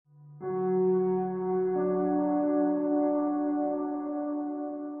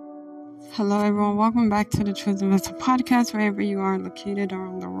Hello, everyone. Welcome back to the Chosen Vessel podcast, wherever you are located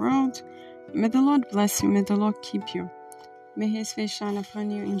around the world. May the Lord bless you. May the Lord keep you. May His face shine upon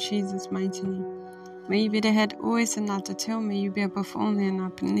you in Jesus' mighty name. May you be the head always and not the tail. May you be above only and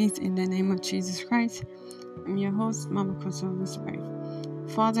not beneath in the name of Jesus Christ. I'm your host, Mama Kosovo Spirit.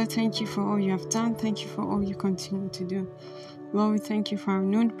 Father, thank you for all you have done. Thank you for all you continue to do. Lord, we thank you for our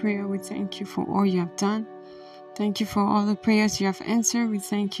noon prayer. We thank you for all you have done. Thank you for all the prayers you have answered. We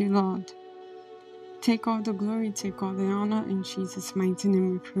thank you, Lord. Take all the glory, take all the honor. In Jesus' mighty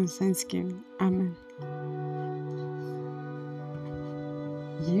name we pray with thanksgiving. Amen.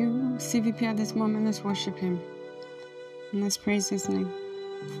 You, CVP at this moment, let's worship Him. And let's praise His name.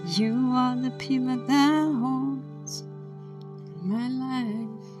 You are the pillar that holds my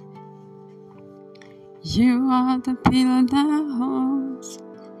life. You are the pillar that holds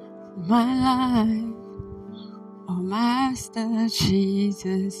my life. Oh, Master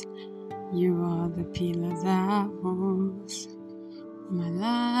Jesus, you are the pillar that holds my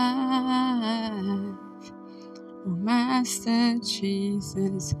life. Oh, Master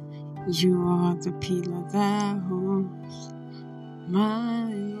Jesus, you are the pillar that holds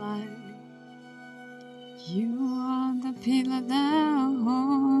my life. You are the pillar that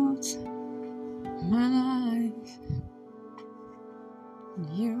holds my life.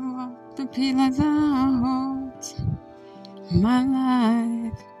 You are the pillar that holds my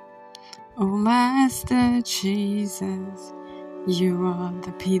life. Oh, Master Jesus, you are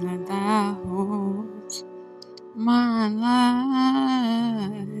the pillar that holds my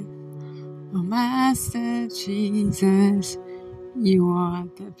life. Oh, Master Jesus, you are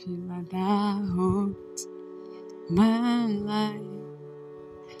the pillar that holds my life.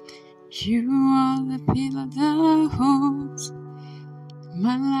 You are the pillar that holds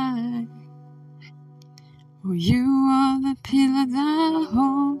my life. Oh, you are the pillar that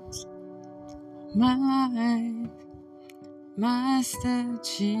holds my life. Master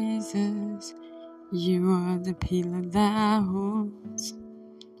Jesus, you are the pillar that holds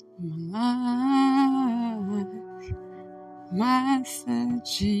my life. Master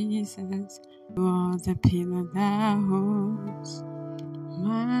Jesus, you are the pillar that holds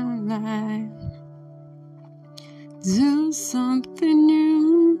my life. Do something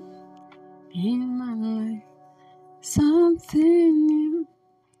new in my life. Something new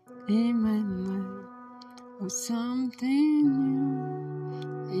in my life. Oh, something new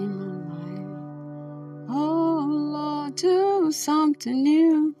in my life. Oh, Lord, do something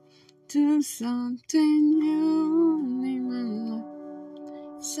new. Do something new in my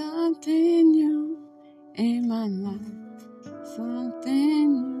life. Something new in my life.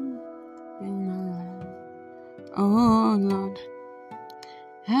 Something new in my life. Oh, Lord,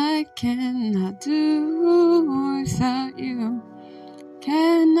 I cannot do without you.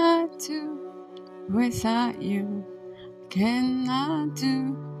 Cannot do without you. Cannot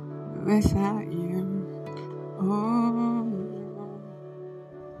do without you. Oh, Lord,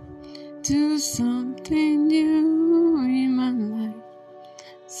 do something new in my life.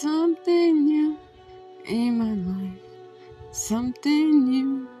 Something new in my life. Something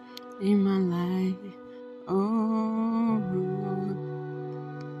new in my life. Oh, Lord.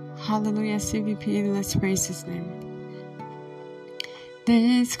 Hallelujah, CVP, let's praise His name.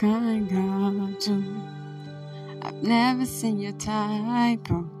 This kind God, too. I've never seen your type,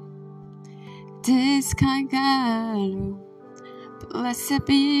 oh. This kind God, oh. Blessed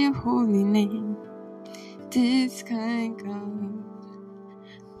be your holy name. This kind God,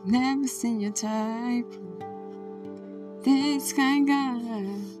 never seen your type, oh. This kind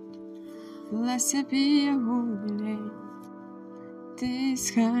God, blessed be your holy name. This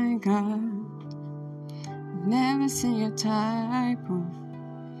kind God, never seen your type, oh.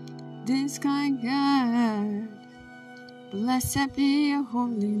 This kind God, blessed be your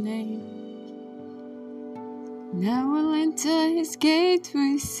holy name. Now we'll enter His gate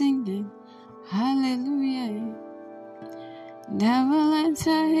with singing, hallelujah. Now we'll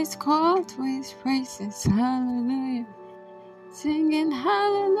enter His court with praises, hallelujah. Singing,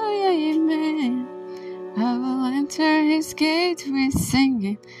 hallelujah, amen. I will enter His gate with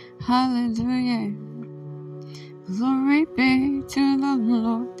singing, hallelujah. Glory be to the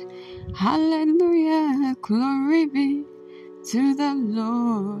Lord, hallelujah. Glory be to the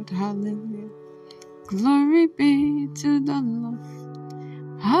Lord, hallelujah. Glory be to the Lord,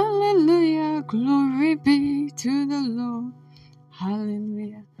 hallelujah. Glory be to the Lord,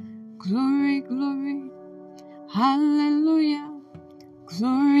 hallelujah. Glory, glory, hallelujah.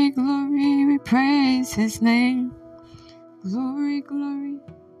 Glory, glory, we praise His name. Glory, glory,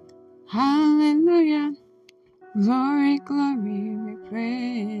 hallelujah. Glory, glory, we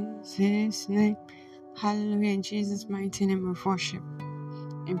praise His name. Hallelujah. In Jesus' mighty name of worship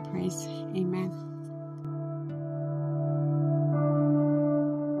and praise. Amen.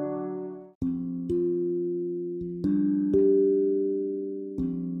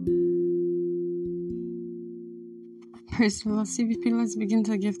 Praise the Lord. CVP, let's begin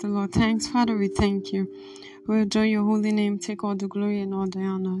to give the Lord thanks. Father, we thank you. We adore your holy name. Take all the glory and all the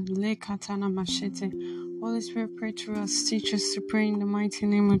honor. Le katana machete. Holy Spirit, pray through us. Teach us to pray in the mighty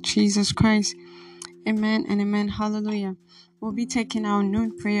name of Jesus Christ. Amen and amen. Hallelujah. We'll be taking our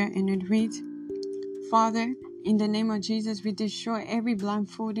noon prayer and it reads, Father, in the name of Jesus, we destroy every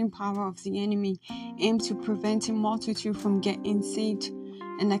blindfolding power of the enemy aimed to preventing multitude from getting saved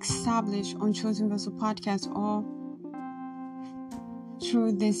and establish on Chosen Vessel Podcast all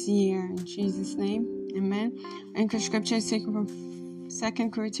through this year. In Jesus' name, amen. Anchor scripture is taken from 2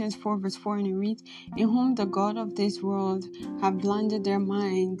 Corinthians 4 verse 4, and it reads, In whom the God of this world have blinded their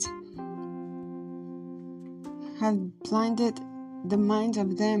minds, have blinded the minds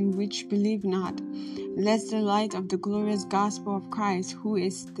of them which believe not, lest the light of the glorious gospel of Christ, who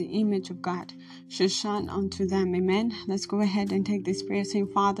is the image of God, should shine unto them. Amen. Let's go ahead and take this prayer, saying,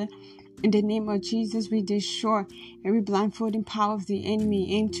 Father, in the name of Jesus, we destroy every blindfolding power of the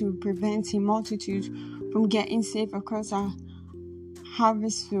enemy aimed to preventing multitudes from getting saved across our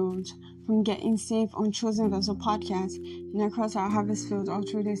harvest field, from getting saved on Chosen Vessel Podcast and across our harvest field all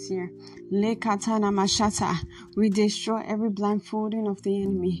through this year. Le katana mashata. We destroy every blindfolding of the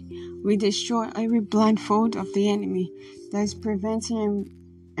enemy. We destroy every blindfold of the enemy that is preventing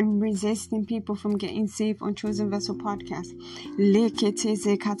and resisting people from getting saved on Chosen Vessel Podcast.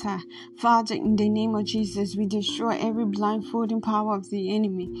 Father, in the name of Jesus, we destroy every blindfolding power of the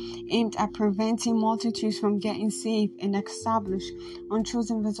enemy aimed at preventing multitudes from getting saved and established on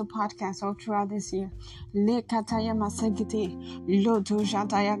Chosen Vessel Podcast all throughout this year. Make sure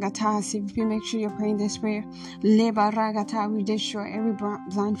you're praying this prayer. We destroy every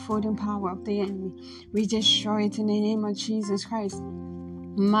blindfolding power of the enemy. We destroy it in the name of Jesus Christ.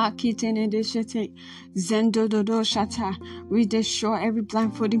 We destroy every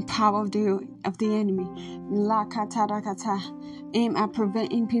blindfolding power of the enemy. Aim at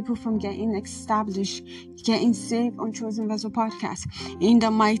preventing people from getting established, getting saved on Chosen Vessel Podcast. In the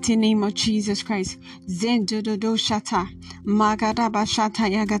mighty name of Jesus Christ. Zendododo shata. Magadaba shata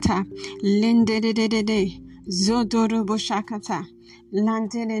yagata. Lendededede. Zodorobo shakata.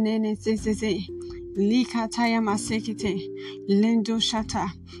 Landenene zezeze. Likataya masekete, lendo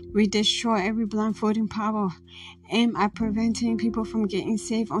shata. We destroy every blindfolding power aimed at preventing people from getting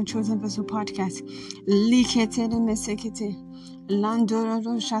saved on Chosen Vessel Podcast. Likete mesekete,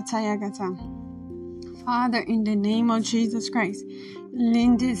 landoro shata yagata. Father, in the name of Jesus Christ,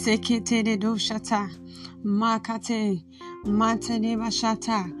 linde sekete do shata, makate, matene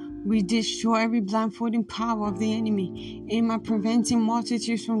bashata. We destroy every blindfolding power of the enemy aimed at preventing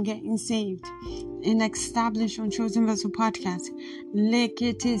multitudes from getting saved and established on Chosen Vessel Podcast.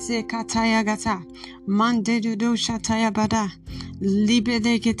 Lekete se kataya gata, mande do shataya bada,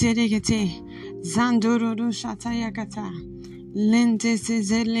 libede kete, zandoro do shataya gata, lente se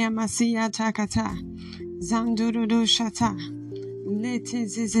zelia masia takata, zandoro do shata, lete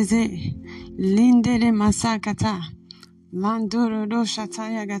zeze, linde de masakata. Landoro do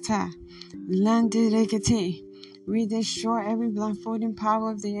shataya gata, landiregete. We destroy every blindfolding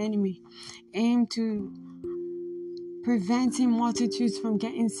power of the enemy aimed to preventing multitudes from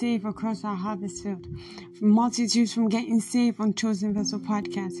getting saved across our harvest field, multitudes from getting saved on Chosen Vessel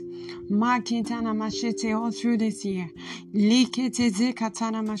Podcast. Makitana machete all through this year. Likete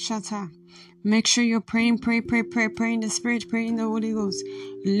zekatana machata. Make sure you're praying, pray in the Spirit, pray in the Holy Ghost.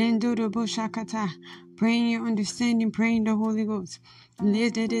 Lendo do boshakata. Pray in your understanding, pray in the Holy Ghost.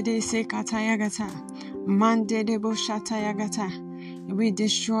 Ledede sekatayagata. Mande de boshatayagata. We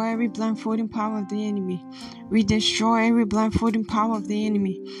destroy every blindfolding power of the enemy. We destroy every blindfolding power of the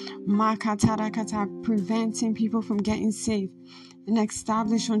enemy. Makatarakata, preventing people from getting saved and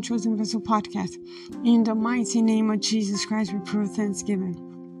established on Chosen Vessel Podcast. In the mighty name of Jesus Christ, we pray thanksgiving.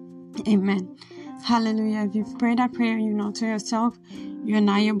 Amen. Hallelujah. If you've prayed that prayer, you know to yourself, you're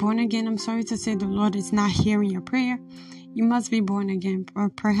not yet born again. I'm sorry to say the Lord is not hearing your prayer. You must be born again. Or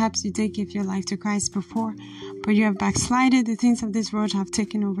perhaps you did give your life to Christ before, but you have backslided. The things of this world have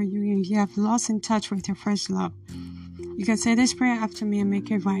taken over you, and you have lost in touch with your first love. You can say this prayer after me and make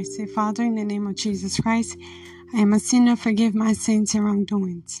it right. Say, Father, in the name of Jesus Christ, I am a sinner. Forgive my sins and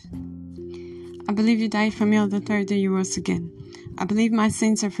wrongdoings. I believe you died for me on the third day you rose again. I believe my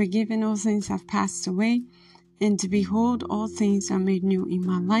sins are forgiven, all sins have passed away, and behold, all things are made new in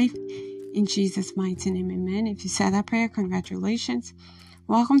my life. In Jesus' mighty name, amen. If you said that prayer, congratulations.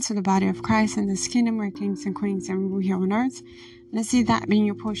 Welcome to the body of Christ and this kingdom where kings and queens and rule here on earth. Let's see that being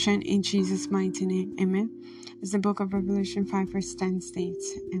your portion in Jesus' mighty name, amen. As the book of Revelation 5 verse 10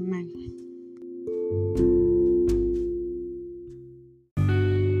 states, amen.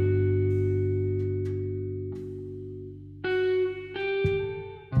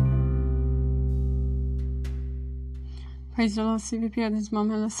 Praise the Lord, CVP. At this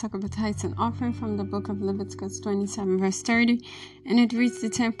moment, let's talk about tithes and offering from the book of Leviticus 27 verse 30. And it reads, the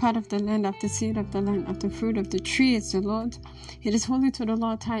 10th part of the land, of the seed of the land, of the fruit of the tree is the Lord. It is holy to the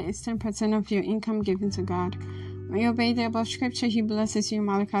Lord. Tithe is 10% of your income given to God. When you obey the above scripture, he blesses you.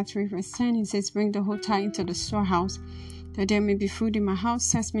 Malachi 3 verse 10, he says, bring the whole tithe into the storehouse, that there may be food in my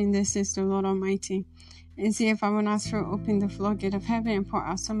house. Test me in this, is the Lord Almighty. And see if I will not throw open the floodgate of heaven and pour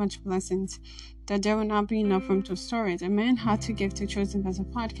out so much blessings that there will not be enough room to store it. Amen. How to give to Chosen Vessel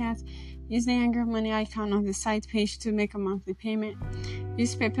Podcast. Use the Anchor Money icon on the site page to make a monthly payment.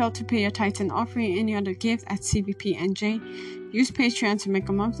 Use PayPal to pay your tithes and offering, any other gift at CVPNJ. Use Patreon to make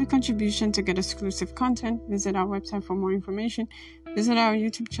a monthly contribution to get exclusive content. Visit our website for more information. Visit our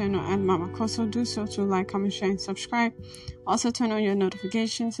YouTube channel at Mama Kosso. Do so to like, comment, share, and subscribe. Also turn on your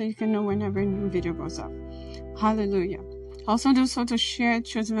notifications so you can know whenever a new video goes up. Hallelujah. Also do so to share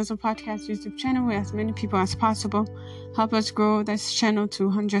Chosen Vessel Podcast YouTube channel with as many people as possible. Help us grow this channel to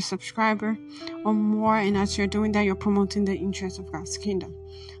 100 subscribers or more. And as you're doing that, you're promoting the interest of God's kingdom.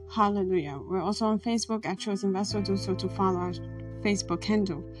 Hallelujah. We're also on Facebook at Chosen Vessel. Do so to follow our Facebook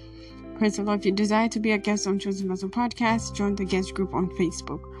handle. Praise the Lord. If you desire to be a guest on Chosen Vessel Podcast, join the guest group on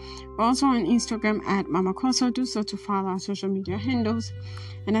Facebook. We're also on Instagram at Mama Kosso. Do so to follow our social media handles.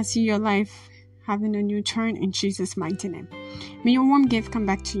 And I see your life having a new turn in Jesus' mighty name. May your warm gift come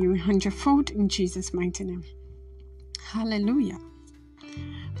back to you 100-fold in Jesus' mighty name. Hallelujah.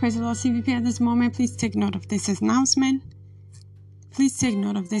 Praise the Lord, CVP. At this moment, please take note of this announcement. Please take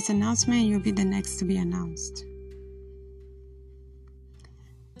note of this announcement. You'll be the next to be announced.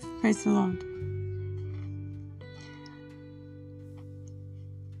 Praise the Lord.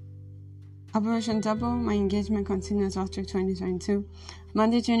 Operation Double, my engagement continues after 2022.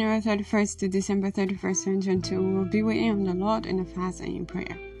 Monday, January 31st to December 31st, 2022. We will be waiting on the Lord in a fast and in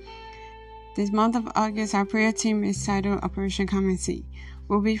prayer. This month of August, our prayer team is titled Operation Come and See.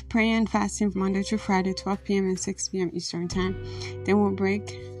 We'll be praying and fasting from Monday through Friday, 12 p.m. and 6 p.m. Eastern Time. Then we'll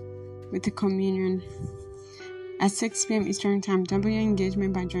break with the communion at 6 p.m. Eastern Time. Double your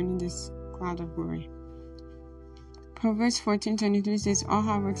engagement by joining this cloud of glory. Proverbs 14:23 says, all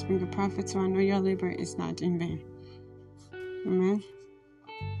hard works bring a profit, so I know your labor is not in vain. Amen.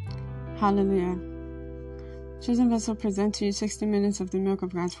 Hallelujah. Chosen Vessel present to you 60 minutes of the milk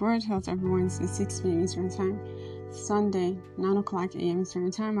of God's Word, held every Wednesday 6 p.m. Eastern Time, Sunday 9 o'clock a.m.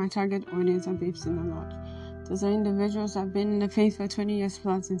 Eastern Time. Our target audience are babes in the Lord. Those are individuals that have been in the faith for 20 years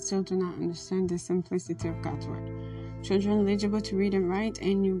plus and still do not understand the simplicity of God's Word. Children eligible to read and write,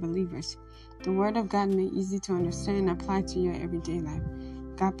 and new believers. The Word of God made easy to understand and apply to your everyday life.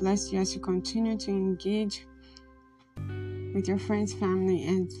 God bless you as you continue to engage with your friends, family,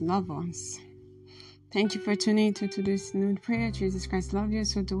 and loved ones. Thank you for tuning into today's noon prayer. Jesus Christ loves you,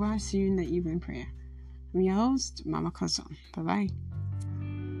 so do I. See you in the evening prayer. I'm your host, Mama Kosso. Bye-bye.